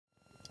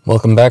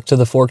Welcome back to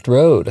the Forked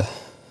Road.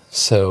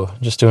 So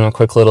just doing a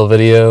quick little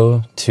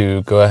video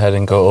to go ahead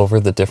and go over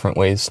the different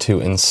ways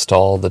to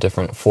install the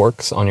different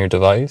forks on your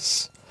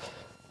device.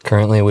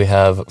 Currently we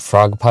have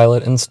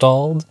FrogPilot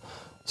installed,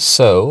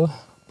 so I'm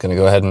going to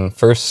go ahead and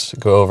first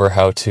go over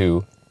how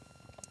to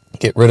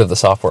get rid of the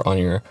software on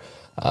your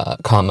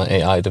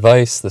 .comma.ai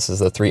device. This is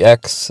the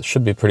 3X. It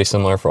should be pretty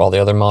similar for all the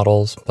other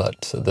models,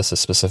 but this is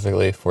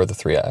specifically for the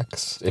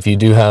 3X. If you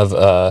do have,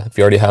 if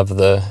you already have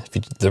the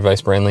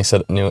device brand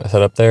set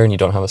up there and you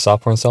don't have a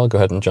software installed, go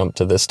ahead and jump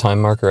to this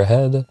time marker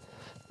ahead,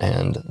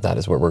 and that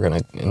is where we're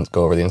going to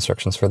go over the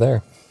instructions for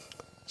there.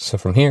 So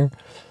from here,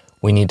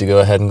 we need to go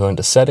ahead and go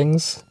into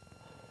Settings.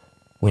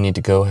 We need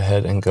to go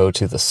ahead and go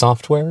to the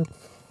Software.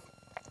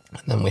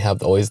 And then we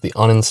have always the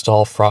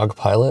Uninstall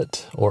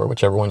FrogPilot, or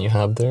whichever one you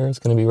have there is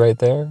going to be right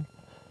there.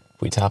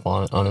 If we tap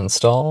on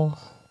Uninstall,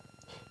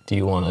 do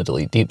you want to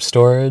delete deep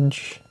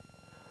storage?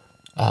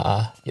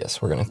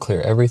 Yes, we're going to clear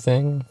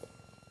everything.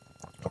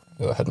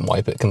 Go ahead and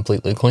wipe it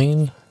completely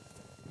clean.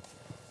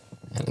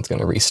 And it's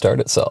going to restart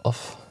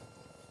itself.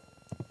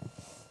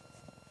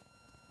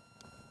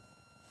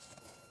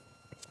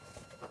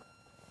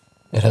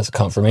 It has a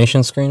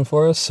confirmation screen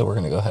for us, so we're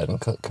going to go ahead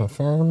and click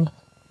Confirm.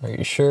 Are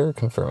you sure?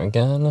 Confirm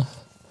again.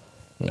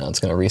 Now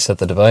it's going to reset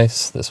the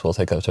device. This will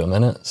take up to a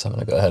minute, so I'm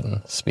going to go ahead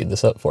and speed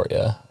this up for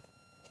you.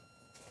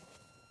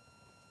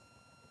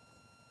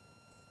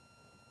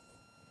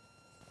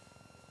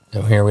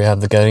 And here we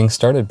have the Getting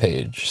Started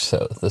page.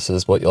 So this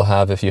is what you'll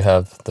have if you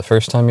have the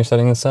first time you're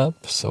setting this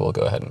up. So we'll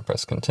go ahead and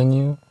press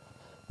Continue.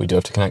 We do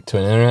have to connect to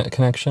an internet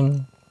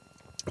connection.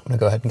 I'm going to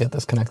go ahead and get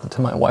this connected to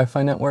my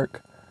Wi-Fi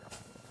network,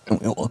 and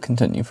we will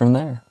continue from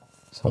there.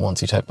 So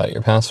once you type out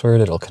your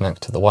password, it'll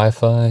connect to the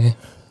Wi-Fi.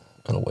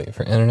 It'll wait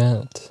for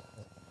internet.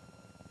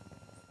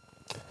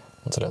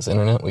 Once it has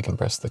internet, we can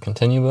press the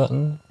Continue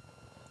button.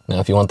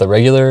 Now if you want the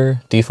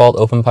regular default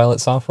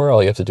OpenPilot software,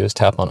 all you have to do is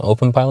tap on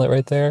OpenPilot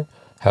right there.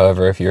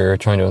 However, if you're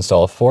trying to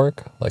install a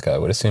fork, like I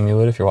would assume you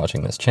would if you're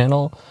watching this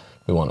channel,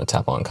 we want to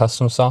tap on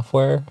Custom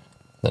Software,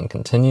 then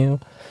Continue.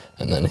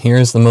 And then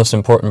here's the most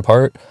important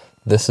part.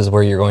 This is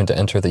where you're going to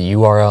enter the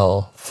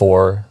URL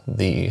for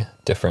the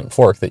different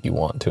fork that you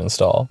want to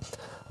install.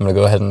 I'm going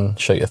to go ahead and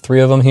show you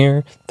 3 of them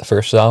here. The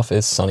first off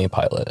is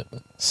SunnyPilot.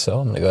 So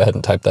I'm going to go ahead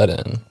and type that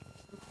in.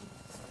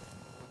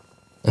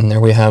 And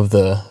there we have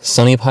the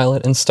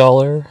SunnyPilot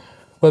installer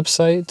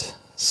website.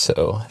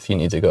 So if you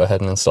need to go ahead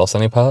and install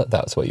SunnyPilot,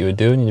 that's what you would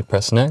do, and you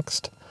press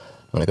Next.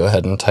 I'm going to go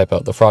ahead and type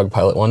out the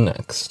FrogPilot one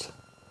next.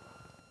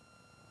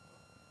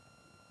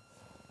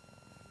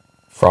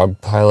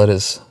 FrogPilot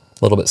is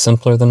a little bit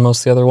simpler than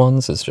most of the other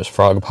ones. It's just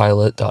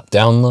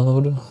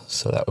frogpilot.download.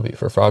 So that would be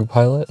for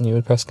FrogPilot, and you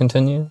would press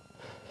Continue.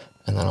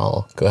 And then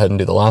I'll go ahead and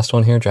do the last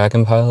one here,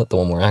 DragonPilot, the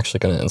one we're actually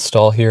going to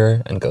install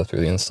here and go through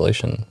the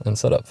installation and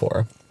setup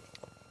for.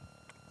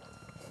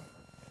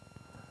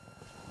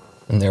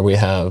 And there we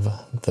have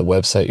the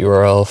website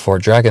URL for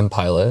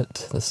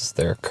DragonPilot. This is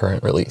their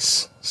current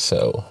release.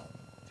 So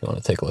if you want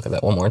to take a look at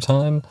that one more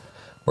time,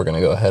 we're going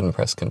to go ahead and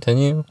press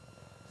Continue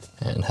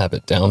and have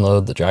it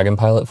download the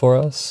DragonPilot for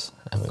us,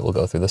 and we will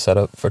go through the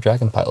setup for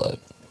DragonPilot.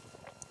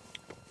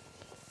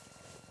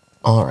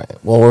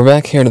 Alright, well we're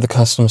back here to the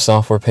custom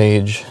software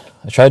page.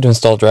 I tried to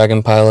install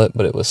DragonPilot,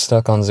 but it was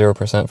stuck on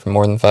 0% for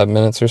more than 5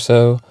 minutes or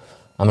so.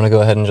 I'm going to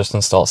go ahead and just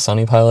install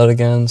SunnyPilot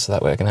again, so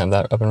that way I can have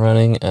that up and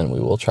running, and we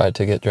will try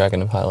to get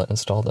DragonPilot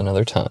installed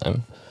another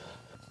time.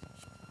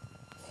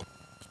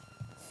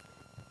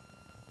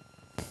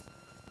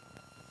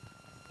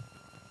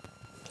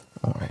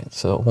 Alright,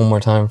 so one more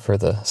time for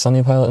the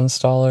SunnyPilot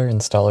installer,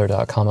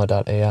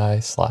 installer.comma.ai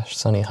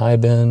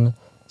 /sunnyhaibin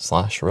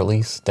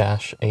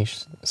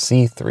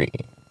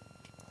 /release-c3.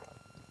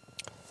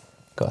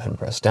 Go ahead and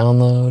press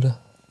download,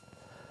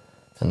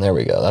 and there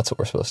we go. That's what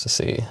we're supposed to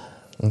see.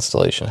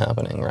 Installation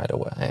happening right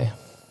away.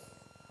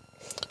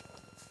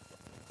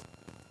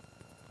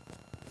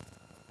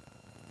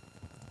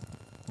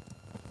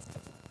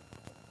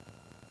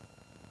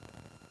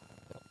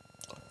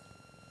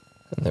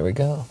 And there we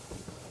go.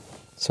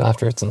 So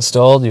after it's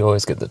installed, you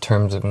always get the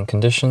terms and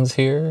conditions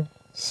here.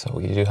 So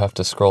you do have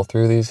to scroll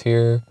through these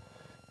here.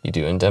 You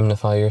do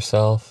indemnify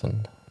yourself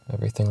and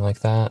everything like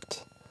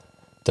that.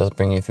 It does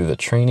bring you through the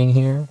training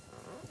here.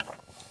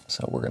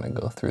 So we're going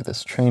to go through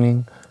this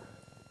training.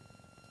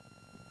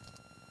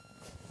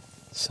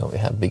 So we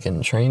have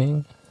begin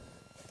training.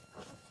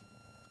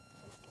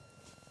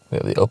 We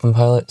have the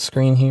OpenPilot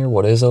screen here.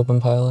 What is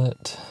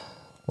OpenPilot?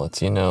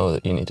 Lets you know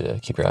that you need to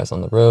keep your eyes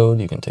on the road.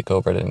 You can take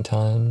over at any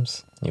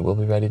times. You will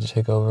be ready to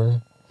take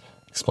over.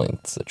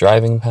 Explains the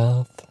driving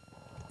path.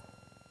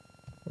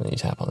 Then you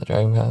tap on the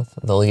driving path.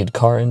 The lead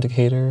car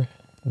indicator,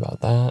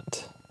 about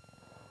that.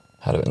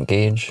 How to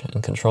engage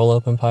and control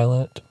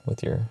OpenPilot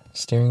with your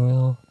steering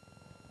wheel.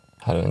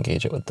 How to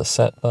engage it with the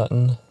set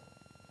button.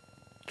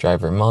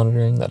 Driver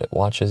monitoring, that it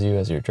watches you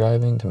as you're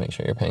driving to make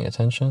sure you're paying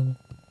attention.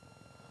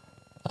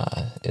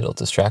 It'll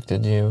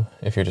distracted you.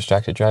 If you're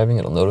distracted driving,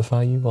 it'll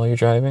notify you while you're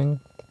driving.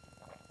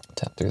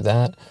 Tap through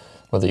that.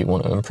 Whether you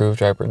want to improve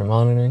driver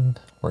monitoring,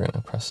 we're going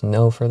to press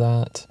no for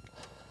that.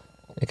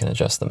 It can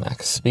adjust the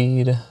max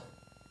speed,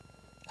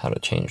 how to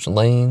change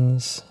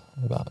lanes,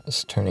 about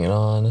just turning it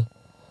on,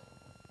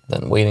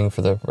 then waiting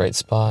for the right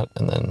spot,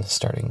 and then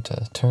starting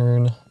to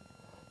turn,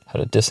 how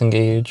to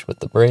disengage with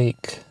the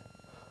brake,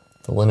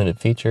 the limited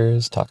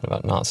features, talking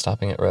about not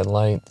stopping at red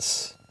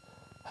lights,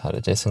 how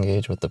to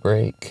disengage with the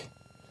brake,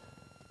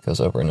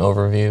 goes over an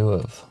overview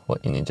of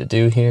what you need to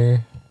do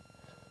here,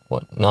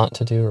 what not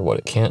to do or what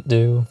it can't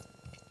do,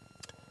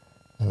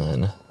 and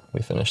then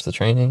we finish the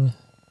training,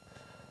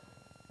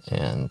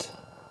 and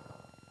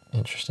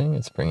interesting,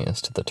 it's bringing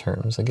us to the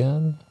terms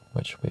again,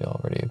 which we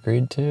already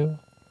agreed to,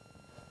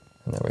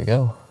 and there we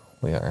go,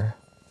 we are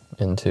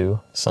into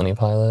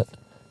SunnyPilot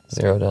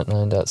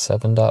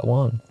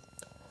 0.9.7.1.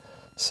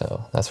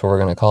 So that's where we're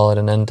going to call it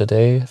an end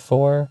today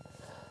for.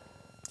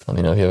 Let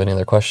me know if you have any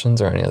other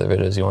questions or any other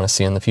videos you want to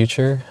see in the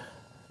future.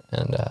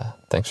 And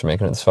thanks for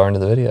making it this far into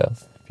the video.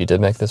 If you did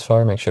make this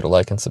far, make sure to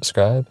like and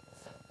subscribe.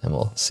 And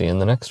we'll see you in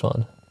the next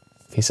one.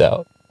 Peace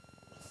out.